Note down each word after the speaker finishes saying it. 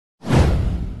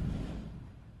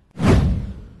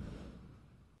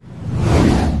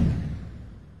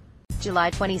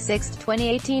July 26,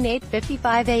 2018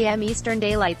 8:55 a.m. Eastern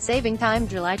Daylight Saving Time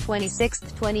July 26,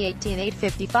 2018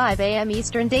 8:55 a.m.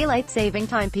 Eastern Daylight Saving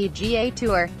Time PGA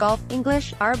Tour, Golf,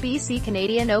 English, RBC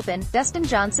Canadian Open, Dustin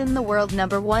Johnson the world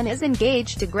number 1 is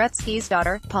engaged to Gretzky's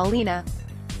daughter, Paulina.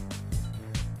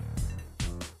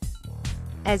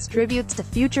 As tributes to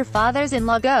future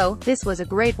fathers-in-law go, this was a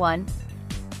great one.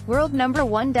 World number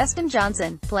 1 Dustin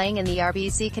Johnson, playing in the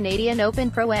RBC Canadian Open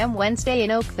Pro-Am Wednesday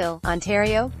in Oakville,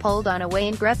 Ontario, pulled on a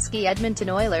Wayne Gretzky Edmonton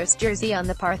Oilers jersey on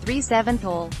the par 3 7th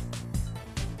hole.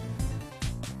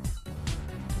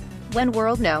 When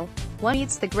World No. 1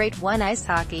 meets the Great One ice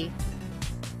hockey.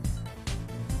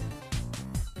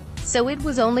 So it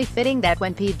was only fitting that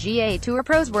when PGA Tour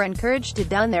pros were encouraged to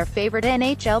don their favorite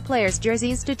NHL players'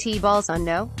 jerseys to tee-balls on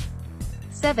No.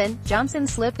 7, Johnson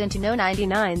slipped into No.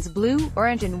 99's blue,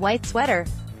 orange and white sweater.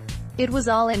 It was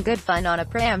all in good fun on a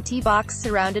Pro-Am tee box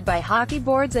surrounded by hockey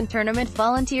boards and tournament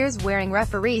volunteers wearing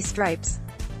referee stripes.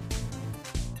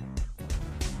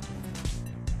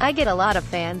 "I get a lot of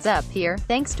fans up here,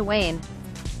 thanks to Wayne."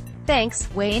 "Thanks,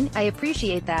 Wayne, I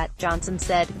appreciate that," Johnson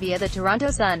said, via the Toronto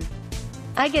Sun.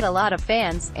 "I get a lot of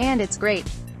fans, and it's great.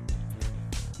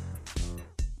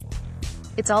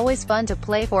 It's always fun to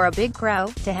play for a big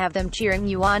crowd, to have them cheering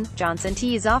you on." Johnson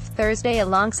tees off Thursday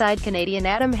alongside Canadian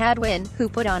Adam Hadwin, who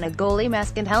put on a goalie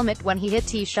mask and helmet when he hit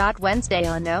tee shot Wednesday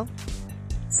on No.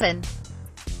 7.